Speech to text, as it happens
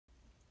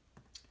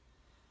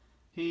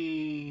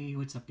Hey,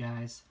 what's up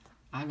guys?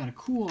 I've got a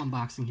cool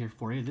unboxing here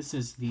for you. This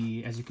is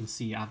the, as you can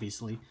see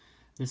obviously,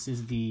 this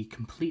is the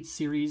complete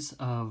series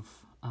of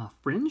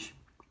Fringe,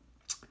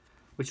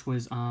 which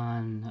was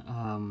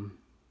on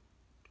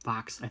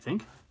Fox, I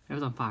think. It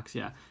was on Fox,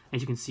 yeah.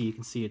 As you can see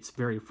it's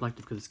very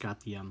reflective because it's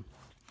got the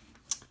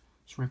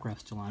shrink wrap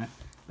still on it.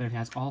 But it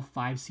has all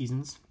 5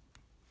 seasons.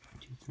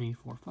 2, 3,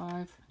 4,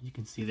 5. You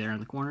can see there in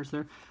the corners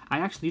there. I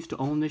actually used to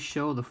own this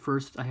show.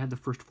 I had the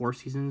first 4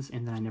 seasons,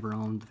 and then I never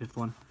owned the 5th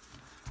one.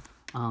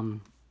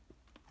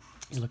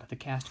 Let's look at the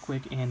cast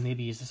quick, and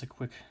maybe is this a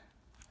quick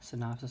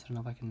synopsis? I don't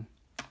know if I can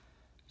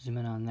zoom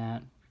in on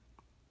that.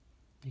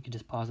 You can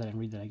just pause that and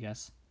read that, I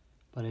guess.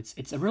 But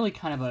it's a really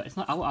kind of a, it's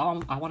not, I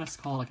want to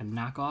call it like a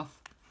knockoff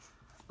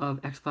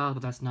of X-Files,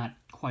 but that's not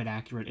quite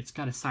accurate. It's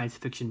got a science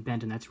fiction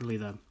bent, and that's really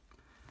the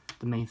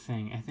main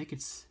thing. I think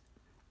it's,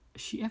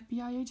 is she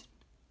FBI agent?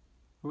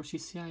 Or was she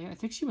CIA? I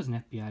think she was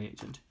an FBI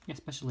agent. Yeah,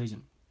 special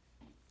agent.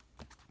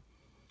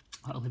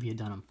 Olivia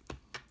Dunham.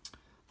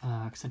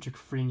 Eccentric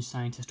fringe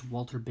scientist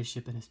Walter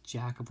Bishop and his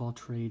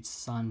jack-of-all-trades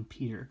son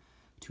Peter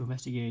to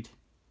investigate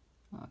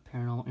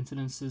paranormal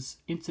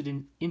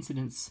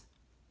incidents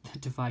that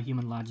defy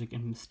human logic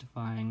and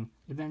mystifying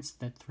events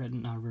that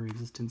threaten our very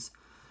existence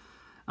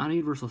on a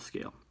universal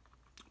scale.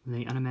 When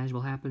the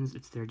unimaginable happens,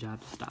 it's their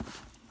job to stop it.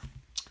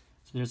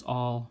 So there's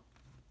all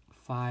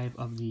 5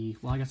 of the,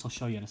 well, I guess I'll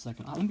show you in a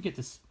second. Let me get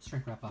this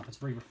shrink wrap off. It's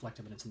very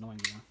reflective and it's annoying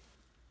me now.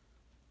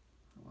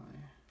 Why?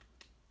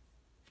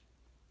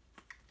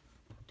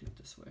 Do it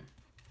this way.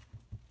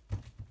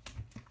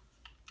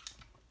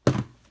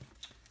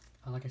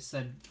 Like I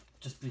said,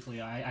 just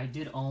briefly, I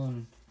did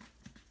own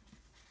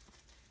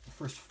the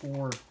first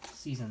 4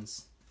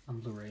 seasons on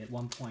Blu-ray at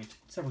one point,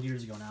 several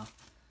years ago now.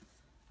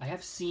 I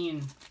have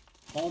seen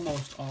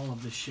almost all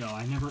of this show.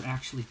 I never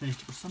actually finished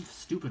it for some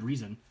stupid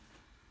reason.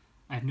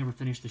 I've never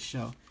finished the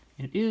show.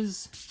 And it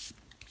is,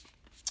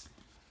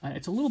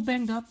 it's a little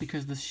banged up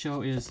because this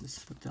show is,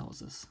 what the hell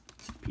is this?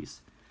 It's a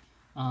piece.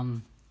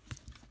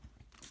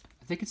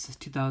 I think it's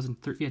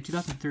 2013. Yeah,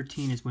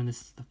 2013 is when the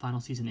final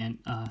season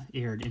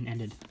aired and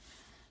ended.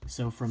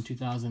 So from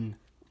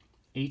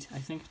 2008, I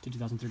think, to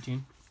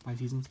 2013, 5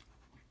 seasons.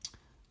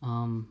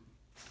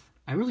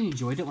 I really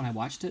enjoyed it when I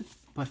watched it,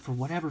 but for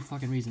whatever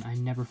fucking reason, I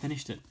never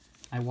finished it.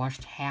 I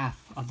watched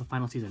half of the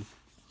final season,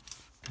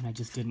 and I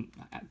just didn't.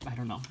 I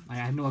don't know. I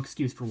have no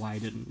excuse for why I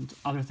didn't.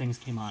 Other things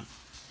came on,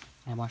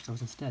 and I watched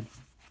those instead.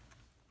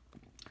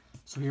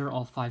 So here are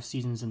all 5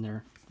 seasons in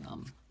their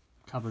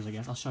covers, I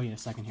guess. I'll show you in a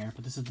second here,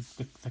 but this is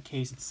the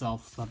case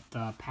itself,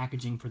 the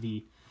packaging for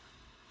the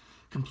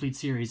complete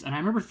series. And I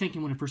remember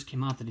thinking when it first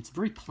came out that it's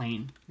very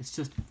plain. It's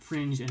just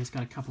Fringe, and it's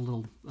got a couple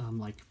little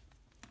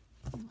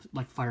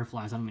like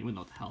fireflies. I don't even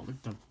know what the hell,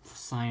 the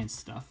science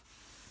stuff.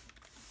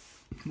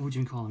 What would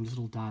you call them? Just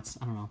little dots.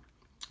 I don't know.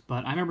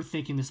 But I remember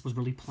thinking this was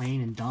really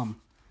plain and dumb.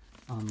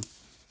 And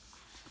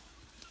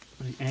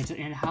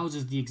it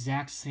houses the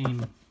exact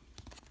same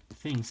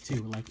things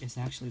too. Like, it's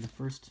actually the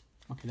first.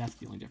 Okay, that's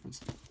the only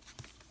difference.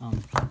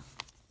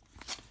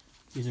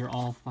 These are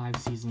all 5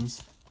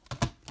 seasons,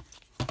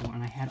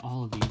 and I had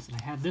all of these, and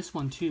I had this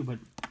one too. But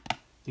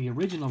the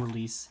original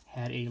release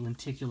had a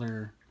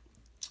lenticular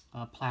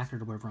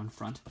placard or whatever on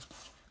front.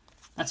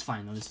 That's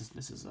fine though. This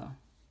is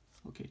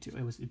okay too.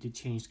 It did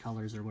change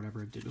colors or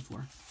whatever it did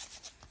before.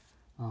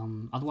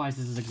 Otherwise,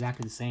 this is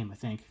exactly the same. I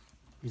think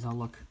these all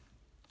look.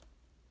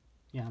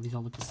 Yeah, these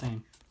all look the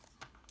same.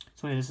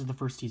 So anyway, this is the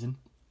first season,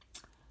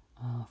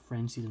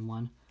 Fringe season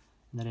 1.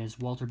 And that is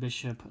Walter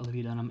Bishop,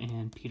 Olivia Dunham,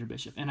 and Peter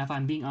Bishop. And if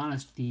I'm being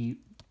honest, the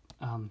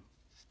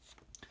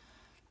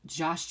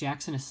Josh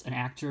Jackson is an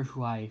actor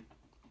who I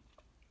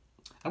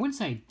wouldn't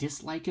say I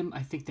dislike him.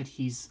 I think that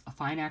he's a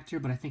fine actor,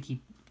 but I think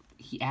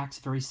he acts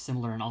very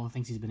similar in all the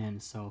things he's been in.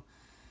 So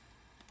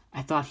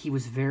I thought he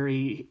was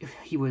the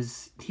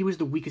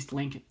weakest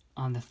link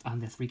on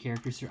the 3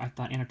 characters here. I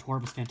thought Anna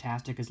Torv was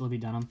fantastic as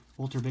Olivia Dunham.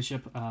 Walter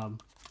Bishop,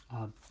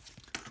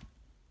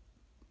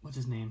 what's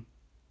his name?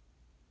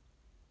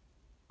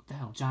 The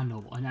hell, John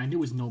Noble, and I knew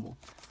it was Noble.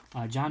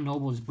 John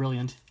Noble is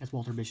brilliant as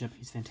Walter Bishop.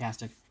 He's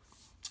fantastic.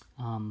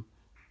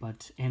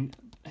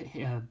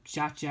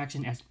 Josh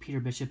Jackson as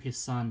Peter Bishop, his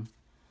son,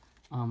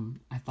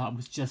 I thought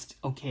was just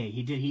okay.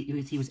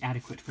 He was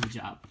adequate for the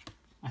job.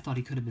 I thought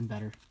he could have been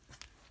better.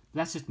 But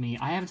that's just me.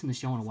 I haven't seen the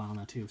show in a while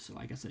now too, so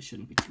I guess that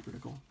shouldn't be too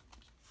critical.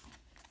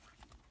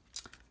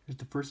 Here's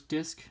the first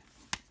disc.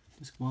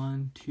 Disc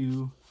 1,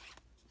 2,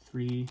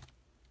 3.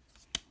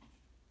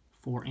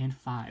 4 and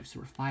 5, so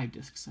we're 5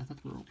 discs. I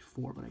thought there were only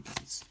 4, but I guess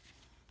it's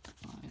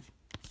 5.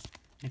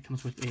 It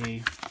comes with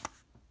a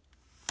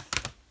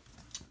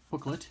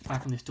booklet,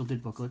 back when they still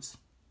did booklets.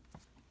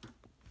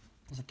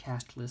 There's a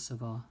cast list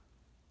of all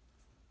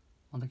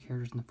the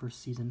characters in the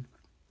first season,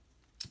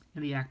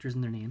 and the actors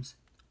and their names,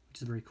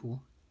 which is very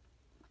cool.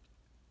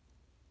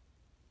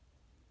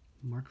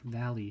 Mark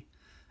Valley.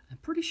 I'm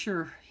pretty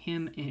sure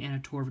him and Anna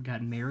Torv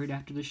got married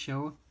after the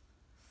show,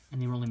 and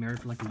they were only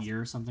married for like a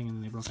year or something, and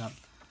then they broke up.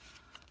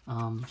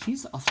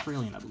 He's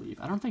Australian, I believe.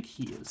 I don't think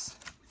he is.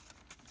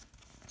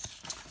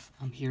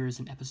 Here is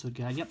an episode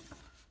guide. Yep.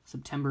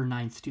 September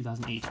 9th,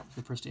 2008 was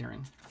the first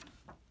airing.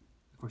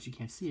 Of course, you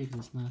can't see it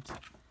because it's not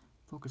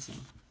focusing.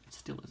 It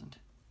still isn't.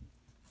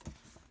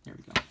 There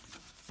we go.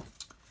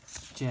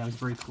 Yeah, it was a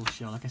very cool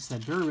show. Like I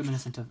said, very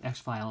reminiscent of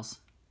X-Files.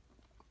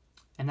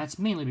 And that's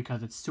mainly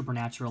because it's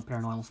supernatural,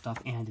 paranormal stuff,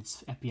 and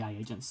it's FBI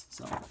agents.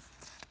 So,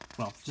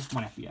 well, just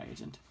one FBI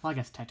agent. Well, I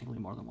guess technically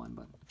more than one,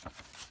 but,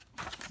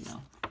 you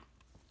know.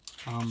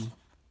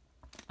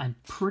 I'm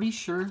pretty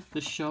sure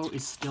the show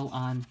is still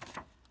on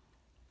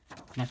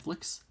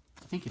Netflix.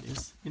 I think it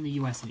is. In the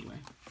US, anyway.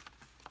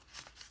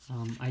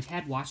 I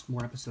had watched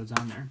more episodes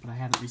on there, but I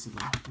haven't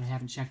recently. And I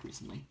haven't checked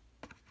recently.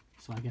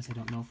 So I guess I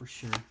don't know for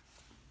sure.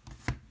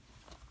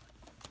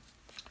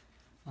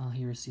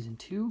 Here is season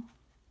 2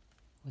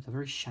 with a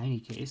very shiny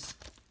case.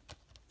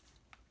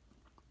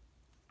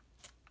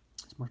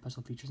 There's more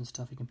special features and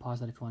stuff. You can pause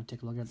that if you want to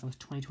take a look at it. That was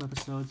 22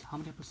 episodes. How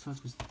many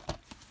episodes was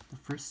the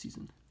first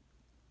season?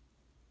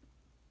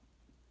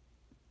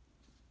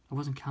 I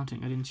wasn't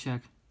counting. I didn't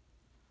check.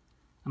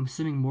 I'm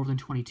assuming more than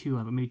 22,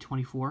 but maybe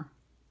 24.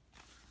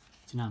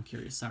 So now I'm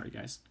curious. Sorry,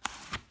 guys.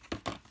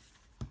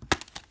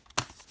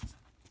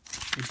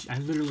 I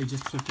literally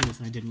just flipped through this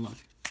and I didn't look.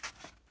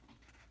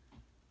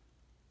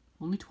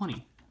 Only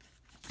 20.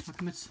 How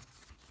come it's...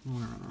 No.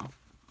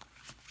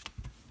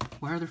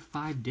 Why are there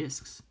 5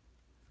 discs?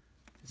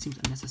 It seems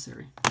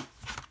unnecessary.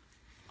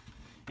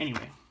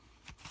 Anyway.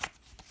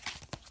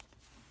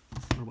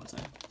 Where was I?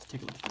 Let's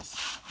take a look at this.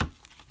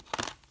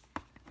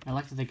 I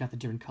like that they got the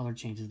different color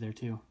changes there,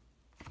 too.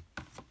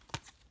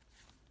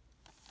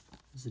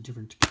 This is a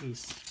different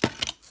case.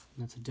 And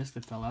that's a disc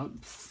that fell out.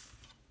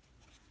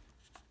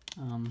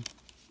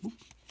 Oop,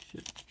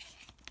 shit.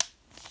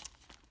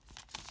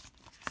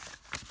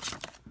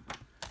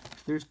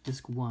 There's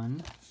disc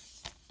 1,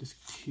 disc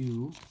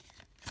 2,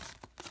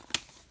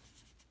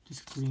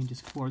 disc 3, and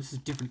disc 4. This is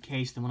a different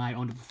case than when I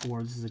owned it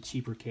before. This is a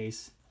cheaper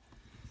case.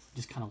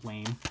 Just kind of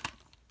lame,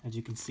 as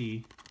you can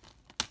see.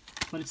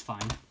 But it's fine.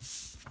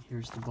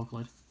 Here's the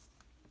booklet.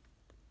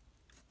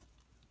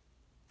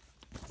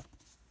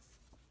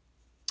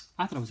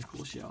 I thought it was a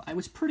cool show. I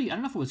was pretty... I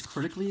don't know if it was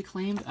critically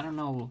acclaimed. I don't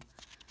know,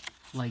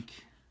 like...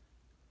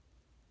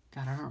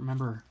 God, I don't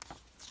remember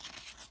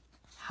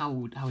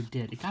how it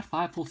did. It got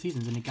 5 full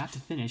seasons, and it got to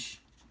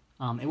finish.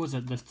 It was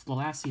the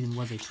last season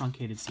was a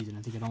truncated season.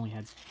 I think it only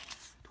had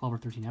 12 or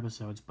 13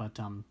 episodes, but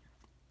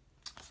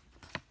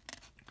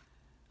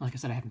like I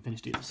said, I haven't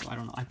finished either, so I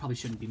don't know. I probably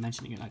shouldn't be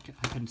mentioning it. I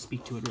couldn't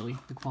speak to it, really,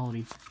 the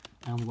quality.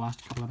 I only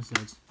watched a couple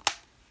episodes.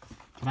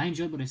 But I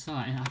enjoyed what I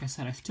saw, and like I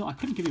said, I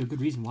couldn't give you a good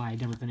reason why I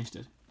never finished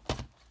it.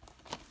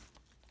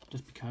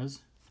 Just because.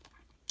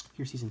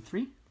 Here's season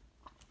 3. And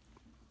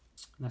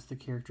that's the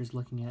characters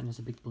looking at, and there's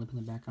a big blimp in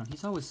the background.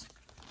 He's always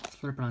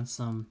slurping on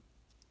some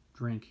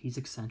drink. He's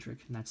eccentric,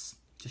 and that's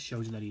just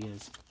shows you that he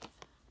is.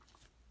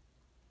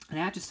 And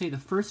I have to say,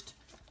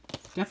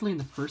 definitely in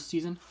the first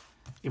season,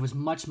 it was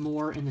much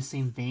more in the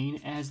same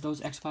vein as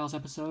those X-Files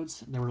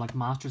episodes. There were like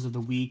Monsters of the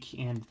Week,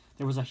 and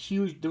there was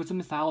a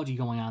mythology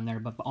going on there,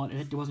 but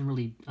it wasn't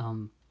really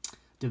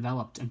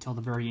developed until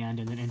the very end,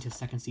 and then into the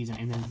second season,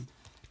 and then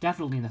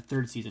definitely in the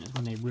third season is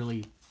when they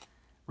really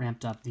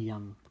ramped up the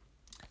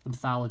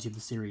mythology of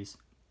the series.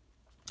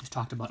 Just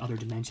talked about other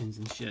dimensions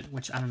and shit,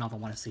 which I don't know if I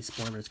want to say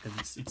spoilers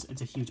because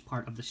it's a huge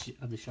part of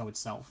the show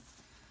itself.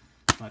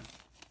 But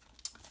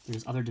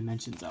there's other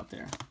dimensions out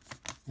there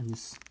in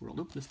this world.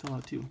 Oop, this fell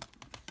out too.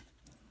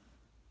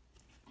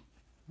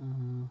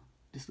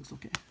 This looks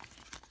okay.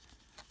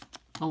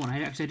 Oh, and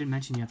I didn't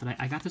mention yet that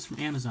I got this from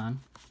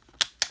Amazon.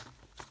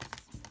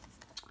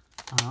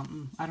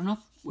 I don't know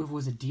if it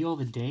was a deal of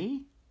the day.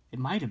 It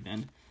might have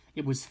been.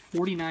 It was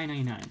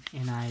 $49.99,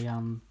 and I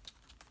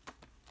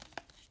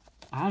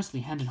honestly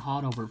hemmed and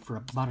hawed over it for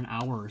about an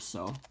hour or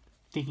so,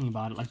 thinking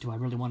about it. Like, do I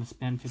really want to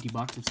spend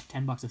 $50? It's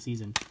 $10 a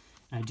season,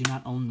 and I do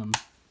not own them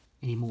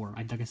anymore.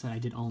 Like I said, I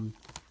did own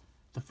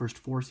the first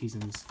 4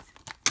 seasons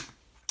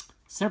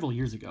several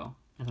years ago,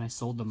 and then I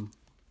sold them.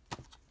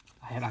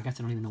 I guess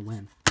I don't even know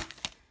when,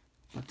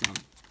 but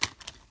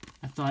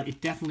I thought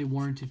it definitely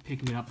warranted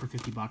picking it up for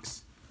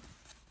 $50.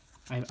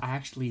 I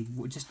actually,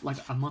 just like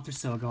a month or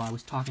so ago, I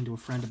was talking to a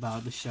friend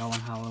about the show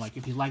and how, like,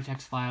 if you liked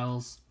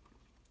X-Files,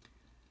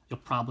 you'll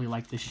probably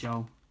like this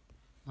show.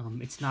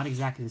 It's not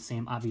exactly the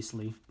same,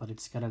 obviously, but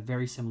it's got a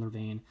very similar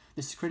vein.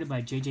 This is created by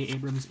J.J.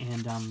 Abrams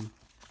and,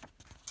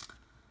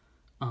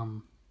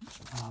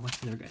 what's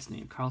the other guy's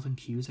name? Carlton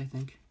Cuse, I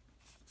think.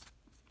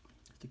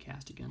 The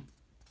cast again.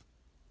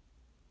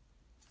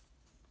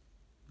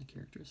 The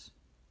characters.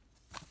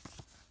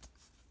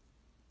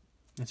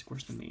 That's, of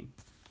course, the main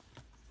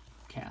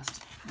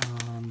cast.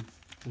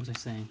 What was I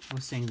saying? I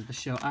was saying that the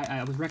show,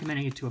 I was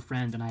recommending it to a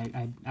friend, and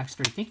I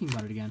actually started thinking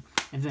about it again,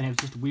 and then it was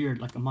just weird,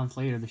 like a month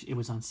later, it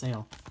was on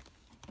sale.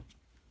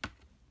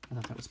 I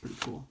thought that was pretty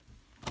cool.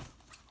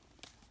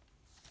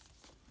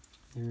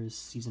 There's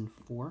season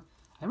 4.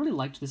 I really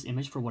liked this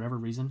image for whatever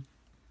reason.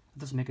 It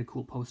does make a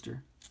cool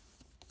poster.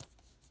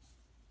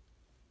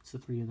 It's the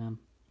 3 of them.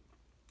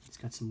 It's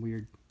got some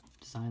weird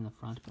design in the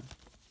front, but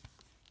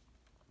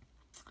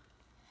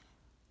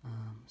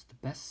it's the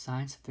best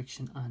science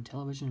fiction on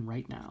television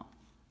right now.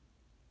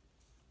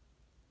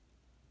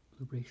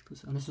 Blu-ray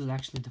exclusive. And this was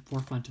actually at the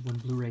forefront of when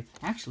Blu-ray...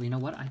 Actually, you know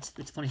what?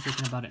 It's funny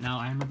thinking about it now.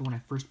 I remember when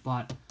I first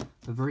bought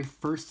the very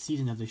first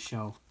season of this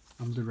show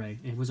on Blu-ray.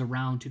 It was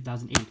around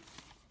 2008,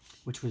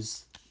 which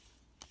was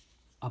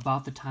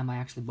about the time I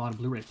actually bought a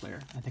Blu-ray player.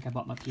 I think I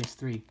bought my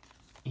PS3.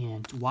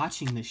 And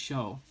watching this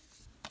show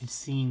and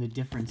seeing the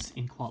difference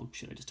in quality...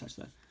 Should I just touch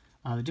that?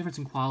 The difference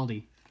in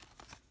quality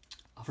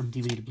from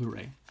DVD to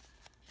Blu-ray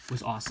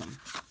was awesome.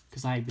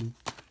 Because I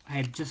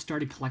had just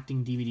started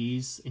collecting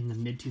DVDs in the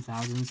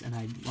mid-2000s,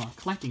 and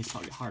collecting is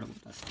probably hard.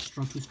 That's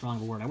too strong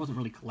of a word. I wasn't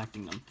really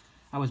collecting them.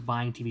 I was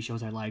buying TV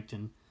shows I liked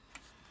and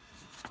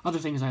other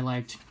things I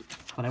liked,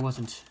 but I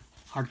wasn't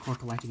hardcore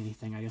collecting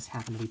anything. I just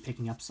happened to be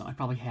picking up some. I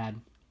probably had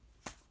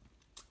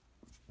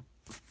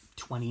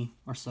 20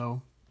 or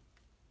so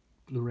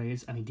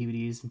DVDs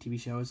and TV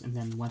shows, and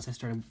then once I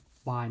started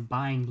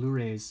buying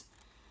Blu-rays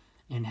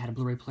and had a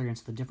Blu-ray player and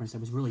saw the difference, it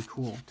was really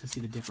cool to see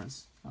the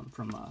difference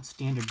from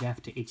standard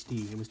def to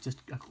HD. It was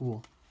just a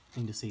cool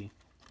thing to see.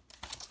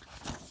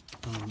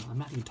 I'm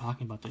not even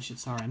talking about this shit,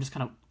 sorry. I'm just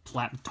kind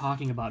of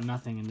talking about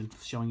nothing and then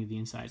showing you the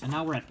insides. And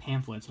now we're at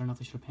pamphlets. I don't know if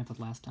they showed a pamphlet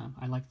last time.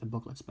 I like the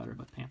booklets better,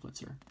 but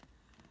pamphlets are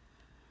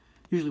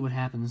usually what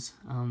happens.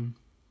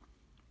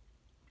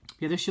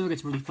 Yeah, this show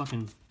gets really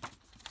fucking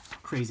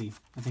crazy,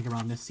 I think,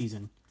 around this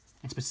season.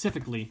 And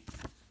specifically,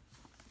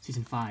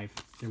 Season 5.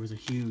 There was a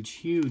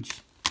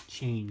huge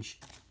change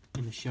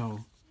in the show.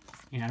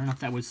 And I don't know if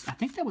that was... I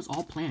think that was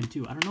all planned,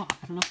 too. I don't know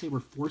if they were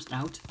forced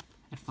out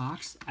at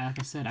Fox. Like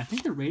I said, I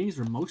think the ratings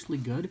were mostly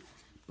good,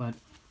 but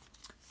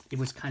it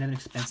was kind of an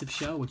expensive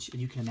show, which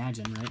you can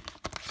imagine, right?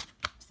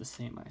 It's the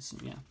same, I assume,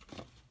 yeah.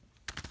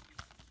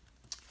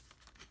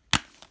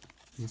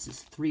 And this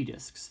is 3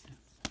 discs.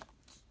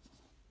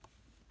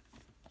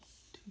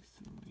 2,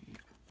 3.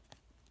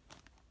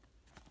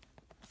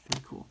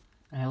 Very cool.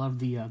 And I love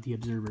the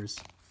observers.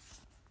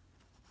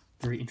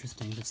 Very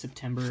interesting. The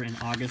September and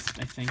August,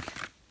 I think,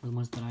 were the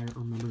ones that I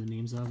remember the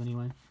names of,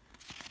 anyway.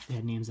 They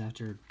had names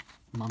after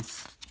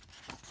months.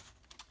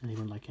 And they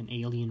were like an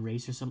alien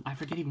race or something. I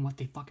forget even what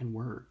they fucking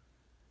were.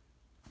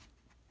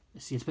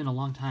 See, it's been a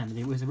long time.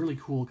 It was a really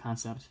cool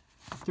concept.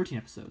 13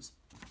 episodes.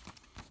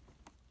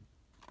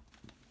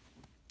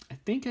 I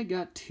think I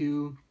got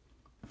to...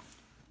 I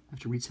have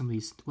to read some of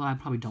these. Well, I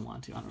probably don't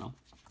want to. I don't know.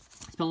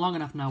 It's been long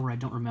enough now where I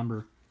don't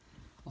remember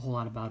a whole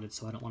lot about it,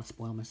 so I don't want to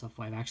spoil myself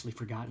by I've actually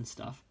forgotten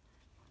stuff.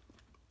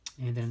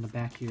 And then in the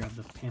back here of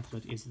the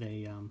pamphlet is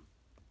a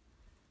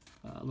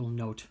little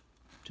note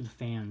to the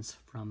fans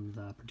from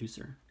the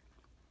producer.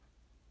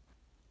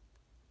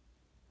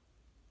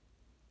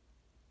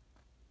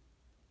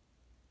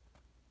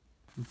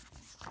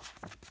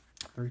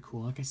 Very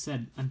cool. Like I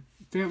said, I'm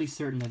fairly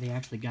certain that they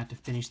actually got to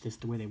finish this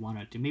the way they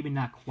wanted to. Maybe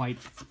not quite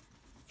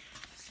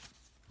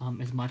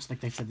as much. Like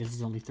they said, this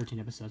is only 13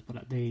 episodes,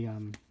 but they,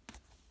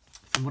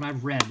 from what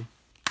I've read,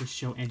 this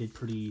show ended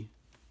pretty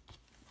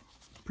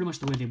much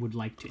the way they would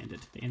like to end it.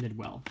 They ended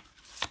well,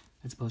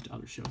 as opposed to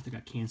other shows that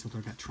got canceled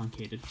or got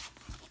truncated.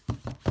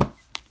 I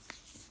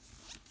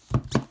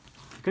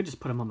could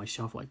just put them on my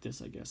shelf like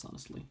this, I guess,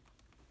 honestly.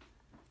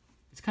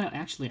 It's kind of,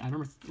 actually, I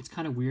remember, it's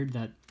kind of weird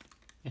that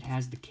it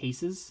has the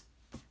cases.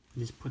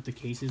 You just put the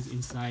cases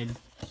inside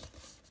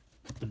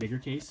the bigger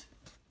case.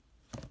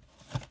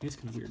 It's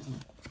kind of weird, isn't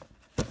it?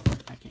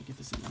 I can't get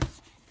this in there.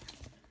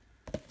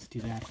 Let's do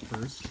that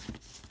first.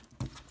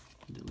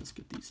 And then let's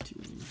get these two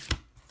in here.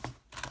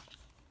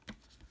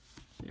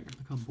 There,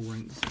 look how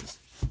boring this is.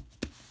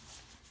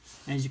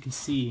 As you can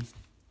see,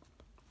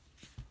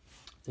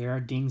 there are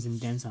dings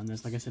and dents on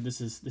this. Like I said, this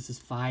is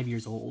 5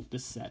 years old,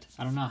 this set.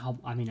 I don't know how,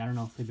 I don't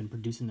know if they've been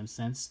producing them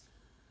since.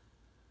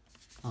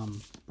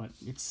 But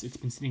it's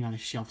been sitting on a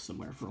shelf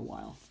somewhere for a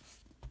while.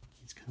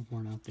 It's kind of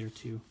worn out there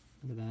too.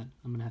 Look at that.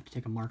 I'm gonna have to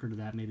take a marker to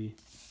that, maybe.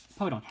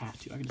 Probably don't have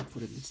to. I can just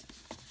put it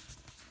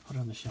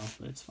on the shelf,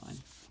 but it's fine.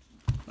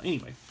 But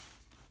anyway,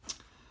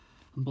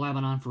 I'm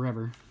blabbing on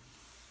forever.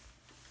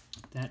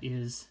 That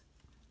is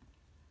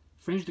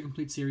Fringe, the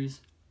complete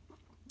series.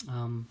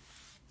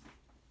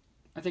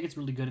 I think it's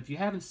really good. If you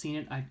haven't seen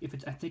it, I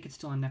think it's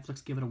still on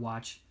Netflix. Give it a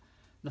watch.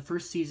 The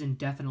first season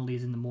definitely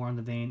is more in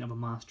the vein of a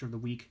Monster of the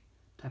Week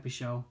type of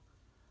show,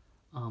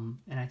 and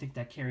I think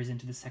that carries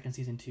into the second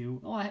season too.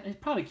 Well,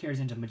 it probably carries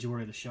into the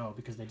majority of the show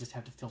because they just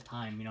have to fill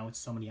time. You know, it's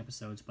so many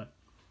episodes, but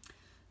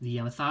the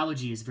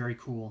mythology is very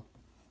cool.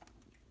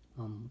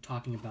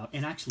 Talking about,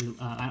 and actually,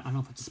 I don't know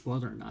if it's a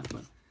spoiler or not,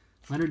 but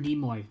Leonard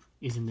Nimoy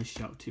is in this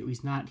show too.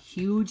 He's not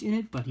huge in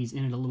it, but he's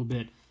in it a little bit,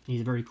 and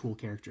he's a very cool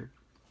character.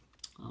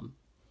 I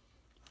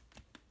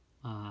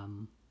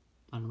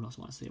don't know what else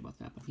I want to say about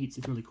that, but it's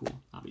really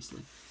cool,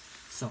 obviously.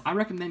 So I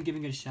recommend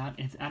giving it a shot.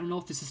 I don't know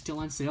if this is still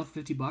on sale for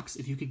 $50.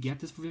 If you could get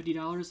this for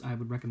 $50, I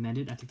would recommend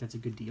it. I think that's a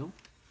good deal.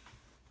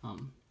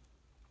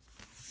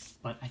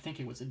 But I think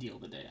it was a deal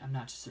today. I'm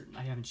not certain.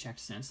 I haven't checked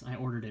since. I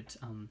ordered it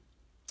on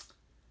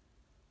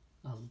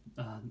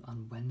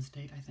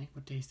Wednesday, I think.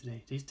 What day is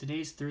today?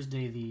 Today's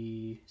Thursday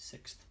the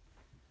 6th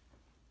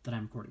that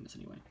I'm recording this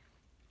anyway.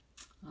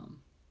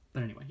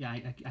 But anyway, yeah,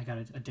 I got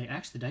it a day.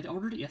 Actually, did I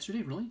ordered it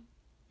yesterday? Really?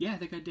 Yeah, I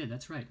think I did.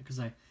 That's right. Because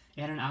I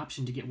had an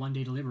option to get 1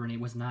 day delivery, and it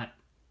was not.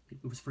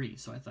 It was free,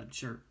 so I thought,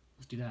 sure,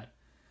 let's do that.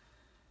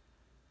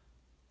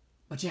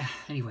 But yeah,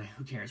 anyway,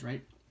 who cares,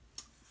 right?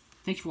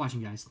 Thanks for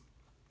watching, guys.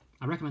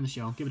 I recommend the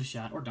show. Give it a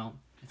shot, or don't.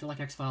 If you like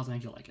X-Files, I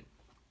think you'll like it.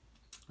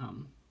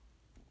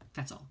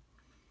 That's all.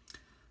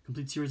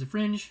 Complete series of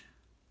Fringe.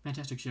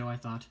 Fantastic show, I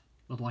thought.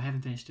 Although I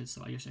haven't finished it,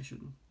 so I guess I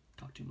shouldn't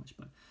talk too much.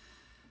 But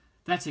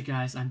that's it,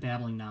 guys. I'm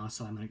babbling now,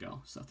 so I'm going to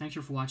go. So thanks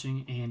for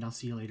watching, and I'll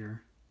see you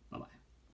later. Bye-bye.